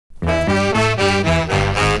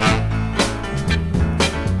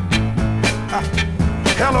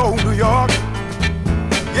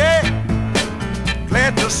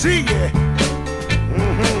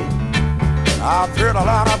I've heard a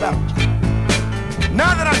lot about you.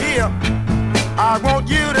 Now that I'm here, I want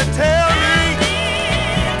you to tell me,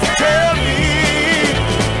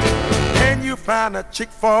 can you find a chick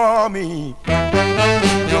for me?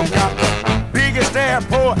 You got the biggest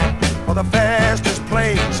airport or the fastest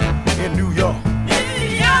planes in New York.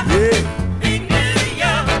 Yeah.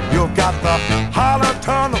 You got the Holland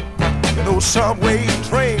Tunnel and those subway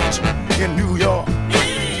trains in New York.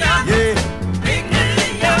 Yeah.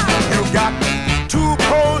 You got two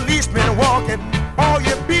policemen walking on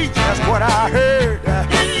your beach. That's what I heard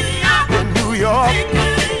in New York.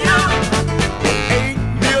 8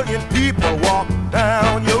 million people walk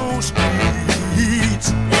down your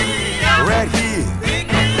streets right here.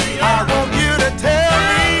 I want you to tell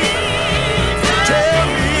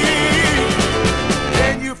me,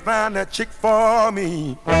 can you find a chick for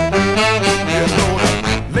me? You know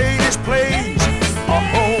the latest place on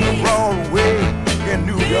Broadway in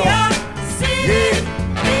New York. Yeah.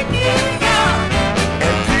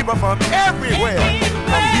 And people from everywhere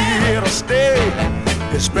come here to stay,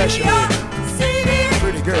 especially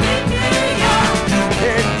pretty girl. You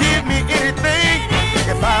can give me anything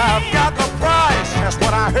if I've got the price. That's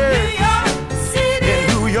what I heard in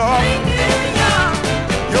New York.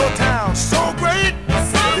 Your town's so great,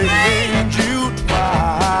 they named you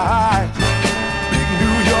twice. Big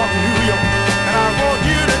New York, and I want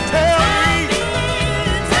you to tell me,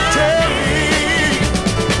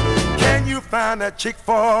 can you find a chick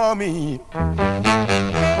for me?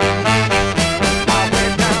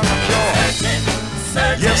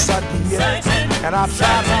 Yes, I did. And I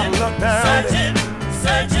tried to look down there.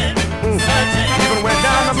 Even went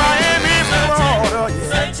down to Miami, Florida.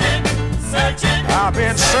 Yeah. I've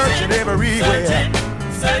been searching everywhere.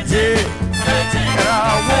 Yeah. And I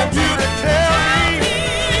want you to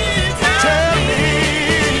tell me,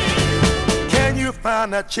 can you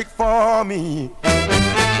find a chick for me?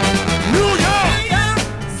 New